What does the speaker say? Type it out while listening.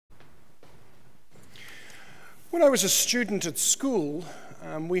When I was a student at school,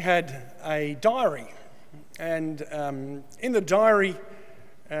 we had a diary, and in the diary,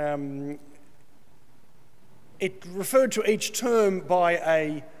 it referred to each term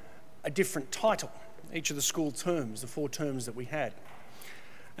by a different title, each of the school terms, the 4 terms that we had.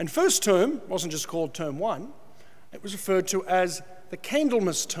 And first term wasn't just called term 1, it was referred to as the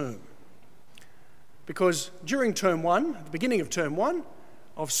Candlemas term, because during term 1, at the beginning of term 1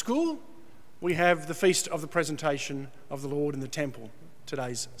 of school, we have the Feast of the Presentation of the Lord in the Temple,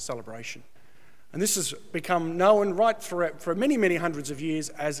 today's celebration. And this has become known right for many, many hundreds of years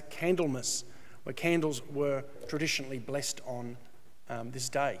as Candlemas, where candles were traditionally blessed on this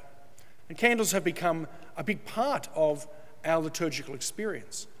day. And candles have become a big part of our liturgical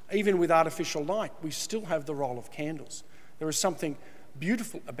experience. Even with artificial light, we still have the role of candles. There is something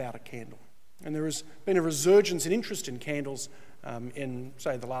beautiful about a candle. And there has been a resurgence in interest in candles in,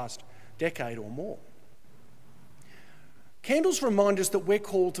 say, the last decade or more. Candles remind us that we're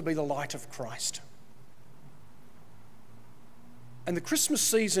called to be the light of Christ. And the Christmas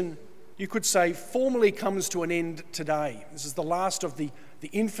season, you could say, formally comes to an end today. This is the last of the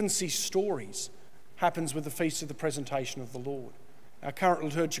infancy stories, happens with the Feast of the Presentation of the Lord. Our current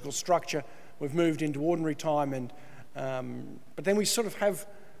liturgical structure, we've moved into ordinary time, and but then we sort of have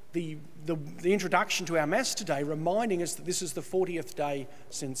the introduction to our Mass today reminding us that this is the 40th day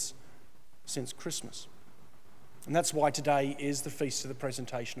since Christmas. And that's why today is the Feast of the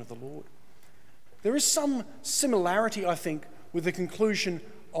Presentation of the Lord. There is some similarity, I think, with the conclusion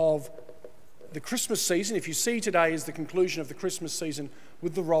of the Christmas season, if you see today as the conclusion of the Christmas season,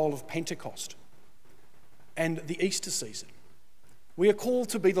 with the role of Pentecost and the Easter season. We are called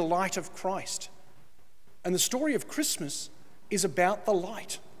to be the light of Christ. And the story of Christmas is about the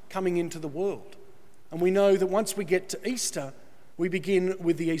light coming into the world. And we know that once we get to Easter, we begin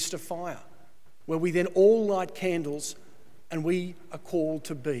with the Easter fire, where we then all light candles, and we are called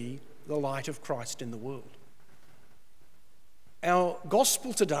to be the light of Christ in the world. Our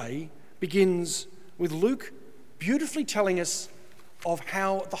gospel today begins with Luke beautifully telling us of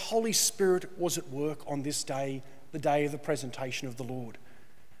how the Holy Spirit was at work on this day, the day of the presentation of the Lord.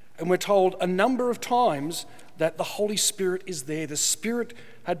 And we're told a number of times that the Holy Spirit is there. The Spirit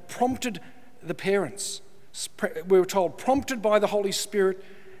had prompted the parents. We were told, prompted by the Holy Spirit,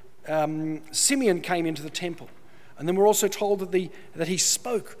 Simeon came into the temple. And then we're also told that he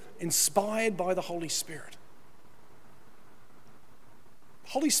spoke, inspired by the Holy Spirit. The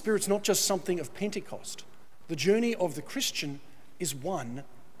Holy Spirit's not just something of Pentecost. The journey of the Christian is one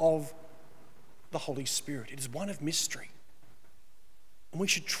of the Holy Spirit. It is one of mystery. And we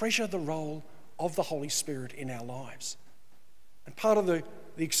should treasure the role of the Holy Spirit in our lives. And part of the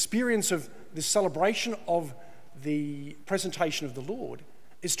experience of the celebration of the presentation of the Lord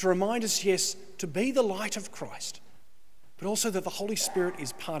is to remind us, yes, to be the light of Christ, but also that the Holy Spirit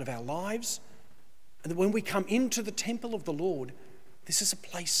is part of our lives, and that when we come into the temple of the Lord, this is a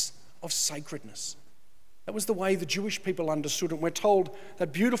place of sacredness. That was the way the Jewish people understood it. We're told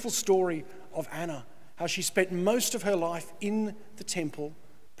that beautiful story of Anna, how she spent most of her life in the temple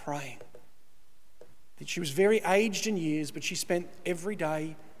praying. That she was very aged in years, but she spent every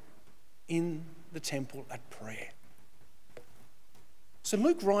day in the temple at prayer. So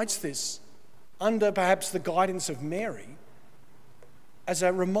Luke writes this under perhaps the guidance of Mary as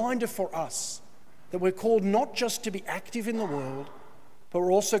a reminder for us that we're called not just to be active in the world, but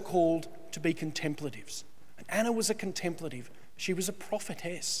we're also called to be contemplatives. And Anna was a contemplative. She was a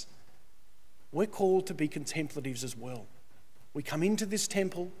prophetess. We're called to be contemplatives as well. We come into this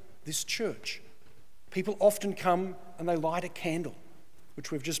temple, this church. People often come and they light a candle,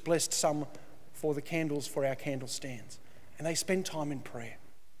 which we've just blessed some for the candles for our candle stands. And they spend time in prayer.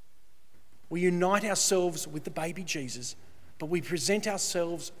 We unite ourselves with the baby Jesus, but we present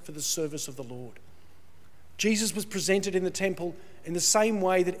ourselves for the service of the Lord. Jesus was presented in the temple in the same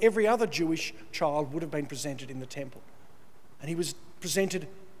way that every other Jewish child would have been presented in the temple. And he was presented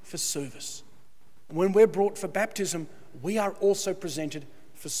for service. And when we're brought for baptism, we are also presented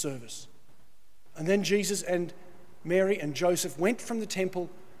for service. And then Jesus and Mary and Joseph went from the temple,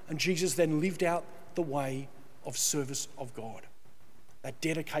 and Jesus then lived out the way of service of God, that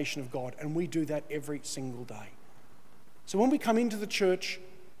dedication of God. And we do that every single day. So when we come into the church,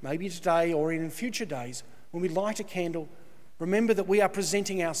 maybe today or in future days, when we light a candle, remember that we are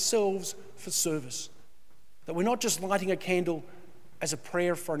presenting ourselves for service. That we're not just lighting a candle as a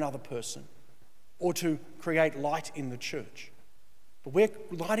prayer for another person or to create light in the church, but we're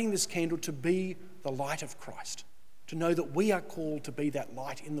lighting this candle to be the light of Christ, to know that we are called to be that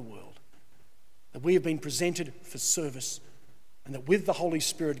light in the world, that we have been presented for service, and that with the Holy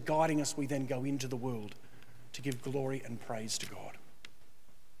Spirit guiding us, we then go into the world to give glory and praise to God.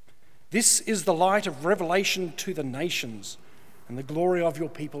 This is the light of revelation to the nations and the glory of your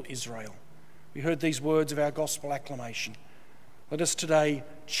people Israel. We heard these words of our gospel acclamation. Let us today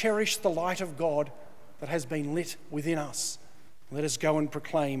cherish the light of God that has been lit within us. Let us go and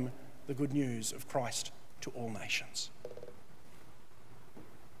proclaim the good news of Christ to all nations.